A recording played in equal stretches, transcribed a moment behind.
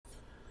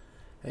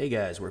Hey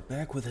guys, we're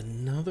back with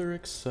another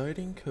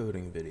exciting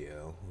coding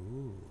video.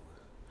 Ooh.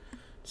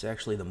 It's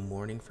actually the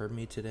morning for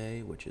me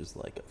today, which is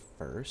like a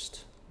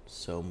first.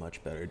 So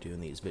much better doing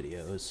these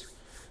videos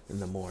in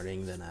the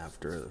morning than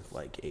after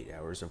like 8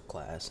 hours of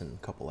class and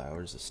a couple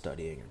hours of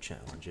studying or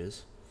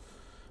challenges.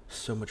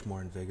 So much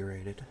more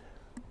invigorated.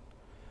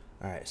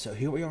 Alright, so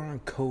here we are on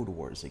Code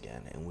Wars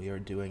again, and we are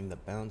doing the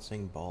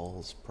bouncing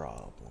balls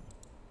problem.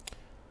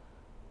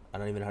 I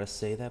don't even know how to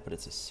say that, but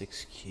it's a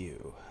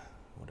 6Q,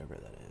 whatever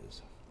that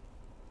is.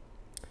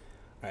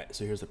 Alright,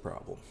 so here's the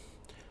problem.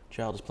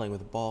 Child is playing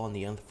with a ball on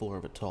the nth floor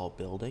of a tall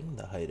building.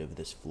 The height of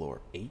this floor,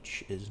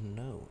 h, is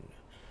known.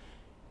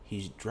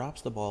 He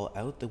drops the ball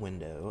out the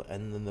window,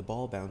 and then the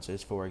ball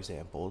bounces, for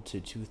example, to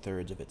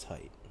 2/3 of its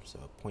height, so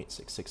a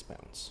 0.66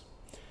 bounce.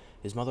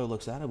 His mother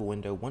looks out of a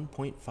window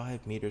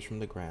 1.5 meters from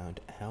the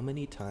ground. How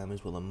many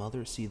times will a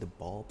mother see the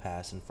ball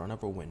pass in front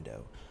of a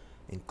window,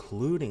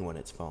 including when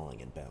it's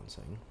falling and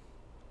bouncing?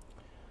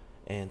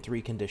 And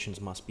 3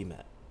 conditions must be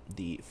met.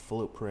 The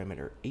float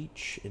parameter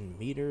h in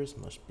meters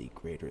must be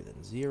greater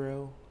than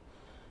 0.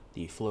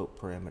 The float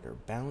parameter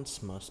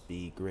bounce must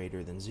be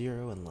greater than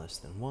 0 and less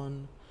than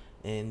 1.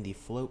 And the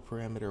float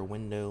parameter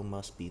window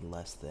must be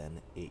less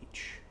than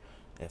h.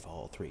 If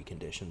all 3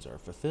 conditions are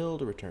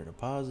fulfilled, return a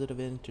positive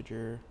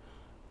integer.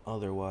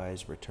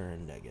 Otherwise,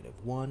 return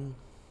 -1.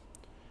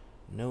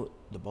 Note,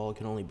 the ball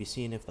can only be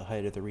seen if the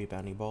height of the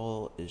rebounding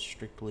ball is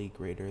strictly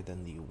greater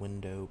than the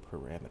window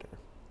parameter.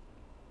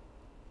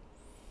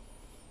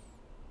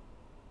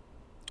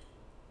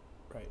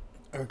 Right.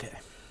 Okay.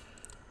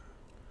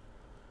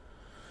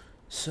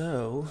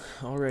 So,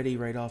 already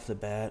right off the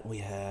bat, we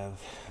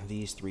have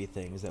these 3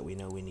 things that we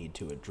know we need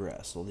to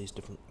address. All these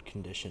different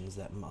conditions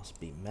that must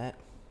be met.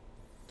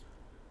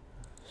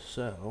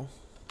 So,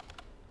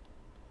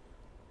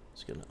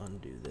 just going to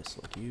undo this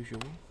like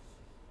usual.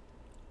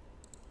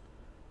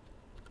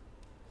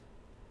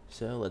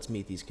 So, let's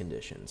meet these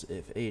conditions.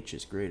 If h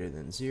is greater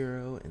than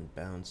 0 and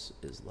bounce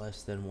is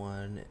less than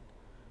 1,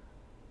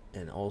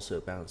 and also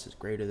bounce is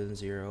greater than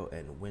 0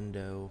 and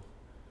window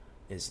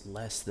is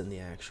less than the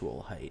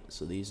actual height.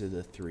 So these are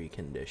the 3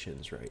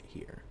 conditions right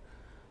here.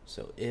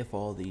 So if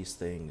all these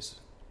things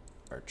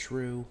are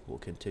true, we'll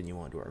continue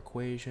on to our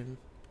equation.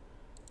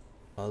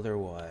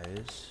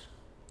 Otherwise,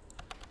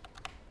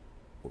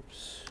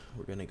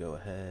 we're going to go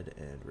ahead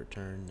and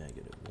return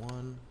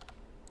 -1.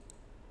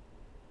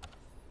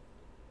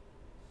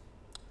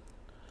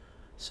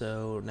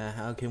 So now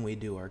how can we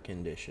do our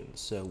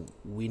conditions? So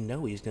we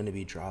know he's going to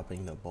be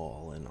dropping the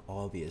ball, and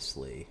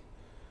obviously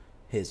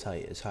his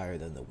height is higher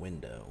than the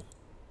window.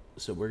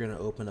 So we're going to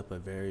open up a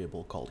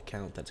variable called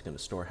count that's going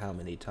to store how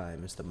many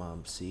times the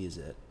mom sees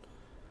it.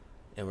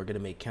 And we're going to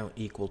make count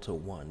equal to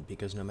 1,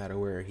 because no matter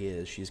where he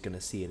is, she's going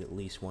to see it at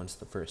least once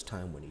the first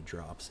time when he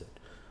drops it.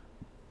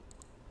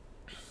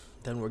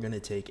 Then we're going to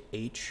take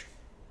h,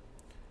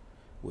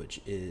 which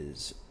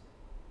is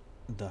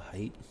the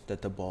height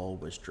that the ball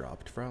was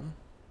dropped from,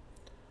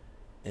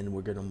 and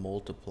we're going to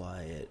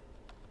multiply it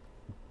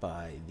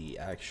by the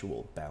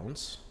actual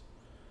bounce.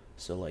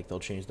 So like they'll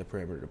change the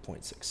parameter to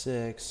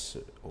 0.66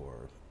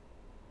 or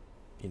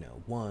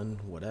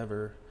 1,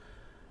 whatever,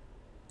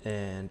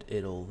 and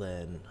it'll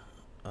then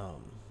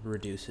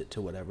reduce it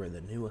to whatever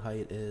the new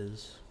height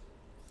is,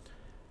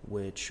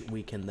 which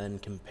we can then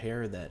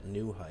compare that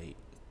new height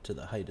to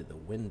the height of the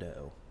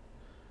window.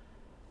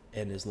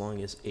 And as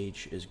long as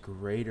h is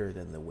greater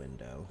than the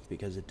window,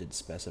 because it did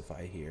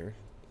specify here,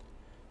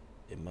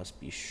 it must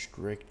be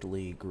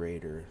strictly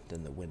greater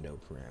than the window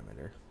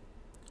parameter.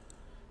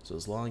 So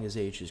as long as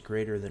h is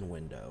greater than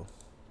window,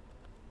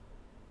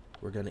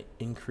 we're going to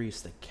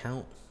increase the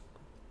count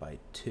by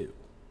 2.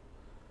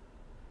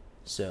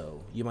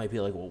 So you might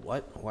be like, well,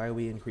 what? Why are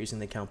we increasing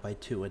the count by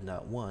 2 and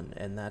not 1?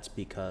 And that's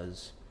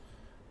because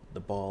the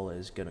ball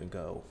is going to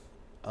go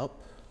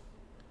up,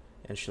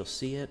 and she'll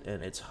see it,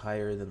 and it's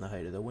higher than the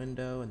height of the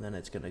window, and then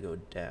it's going to go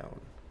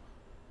down,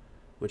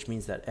 which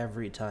means that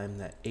every time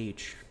that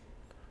h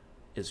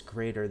is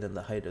greater than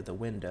the height of the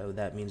window,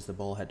 that means the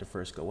ball had to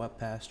first go up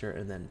past her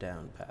and then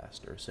down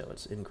past her, so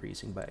it's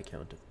increasing by a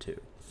count of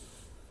 2.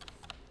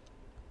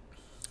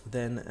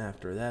 Then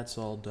after that's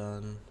all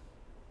done,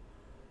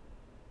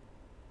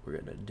 we're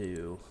going to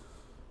do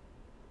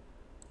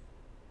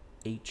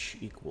h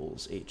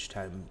equals h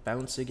times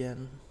bounce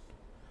again.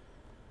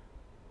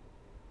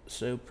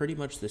 So pretty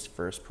much this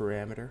first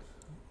parameter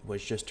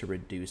was just to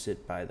reduce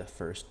it by the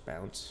first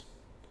bounce.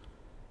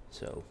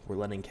 So we're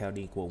letting count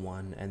equal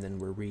 1, and then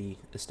we're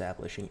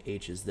re-establishing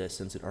h as this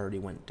since it already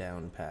went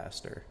down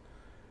past her,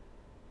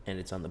 and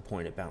it's on the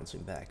point of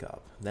bouncing back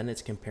up. Then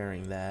it's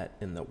comparing that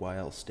in the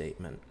while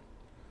statement,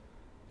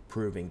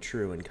 proving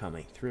true and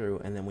coming through,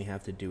 and then we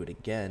have to do it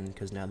again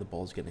because now the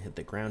ball's going to hit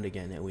the ground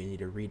again, and we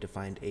need a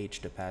redefined h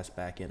to pass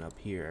back in up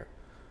here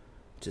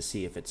to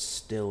see if it's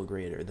still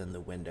greater than the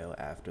window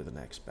after the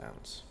next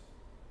bounce.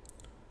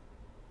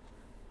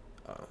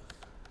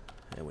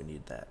 And we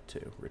need that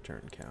to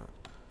return count.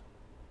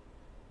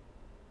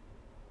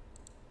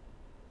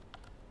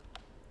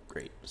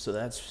 Great. So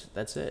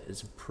that's it.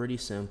 It's a pretty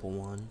simple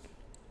one.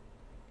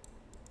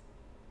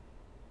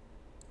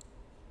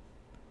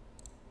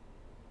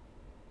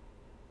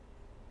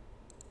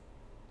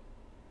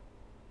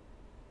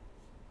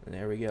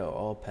 we go,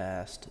 all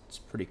passed. It's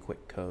pretty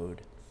quick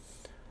code.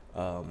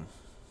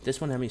 This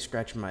one had me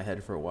scratching my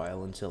head for a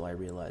while until I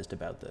realized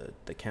about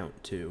the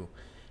count too.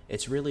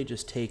 It's really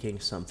just taking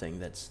something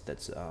that's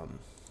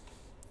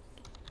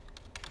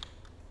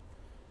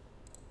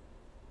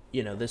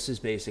you know, this is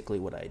basically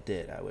what I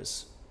did.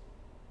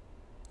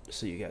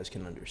 So you guys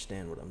can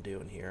understand what I'm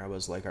doing here. I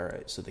was like, all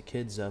right, so the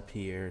kid's up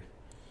here,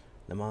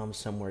 the mom's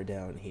somewhere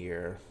down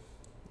here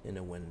in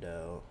a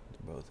window.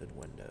 They're both in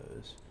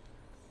windows.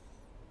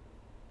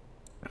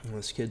 And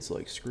this kid's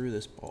like, screw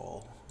this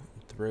ball,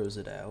 throws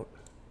it out.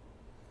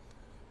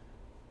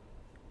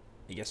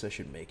 I guess I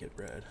should make it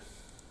red.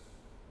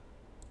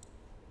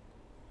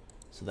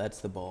 So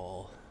that's the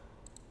ball.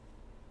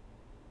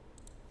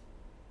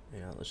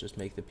 You know, let's just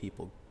make the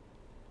people,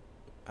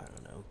 I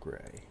don't know,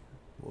 gray.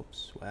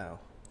 Whoops, wow.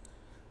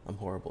 I'm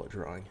horrible at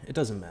drawing. It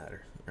doesn't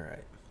matter.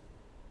 Alright.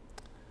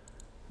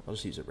 I'll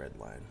just use a red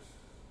line.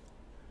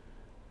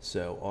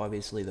 So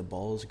obviously the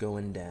ball's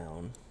going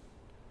down.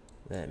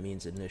 That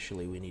means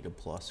initially we need a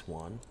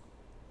 +1.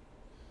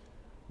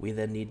 We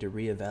then need to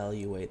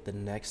reevaluate the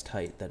next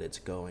height that it's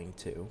going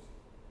to.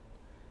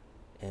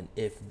 And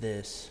if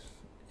this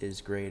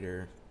is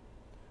greater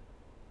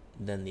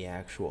than the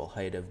actual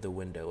height of the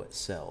window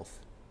itself,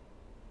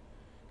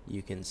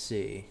 you can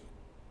see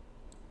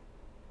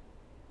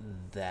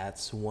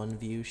that's one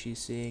view she's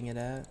seeing it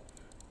at.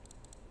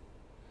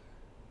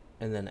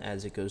 And then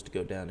as it goes to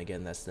go down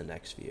again, that's the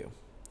next view.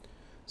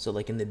 So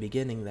like in the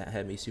beginning, that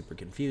had me super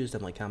confused.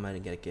 I'm like, how am I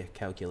going to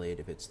calculate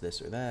if it's this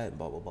or that,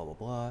 blah, blah, blah, blah,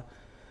 blah.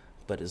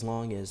 But as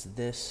long as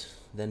this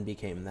then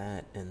became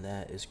that, and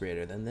that is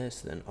greater than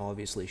this, then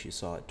obviously she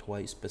saw it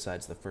twice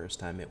besides the first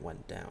time it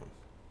went down.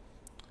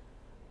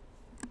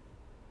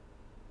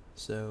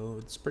 So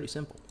it's pretty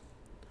simple.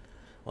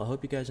 Well, I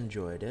hope you guys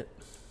enjoyed it.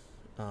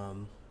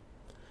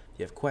 If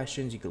you have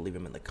questions, you can leave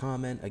them in the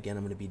comment. Again,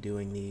 I'm going to be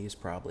doing these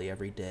probably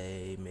every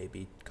day,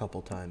 maybe a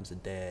couple times a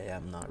day.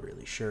 I'm not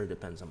really sure.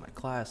 Depends on my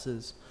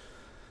classes.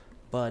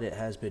 But it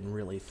has been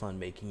really fun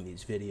making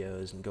these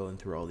videos and going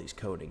through all these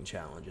coding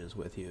challenges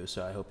with you.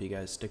 So I hope you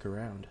guys stick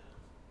around.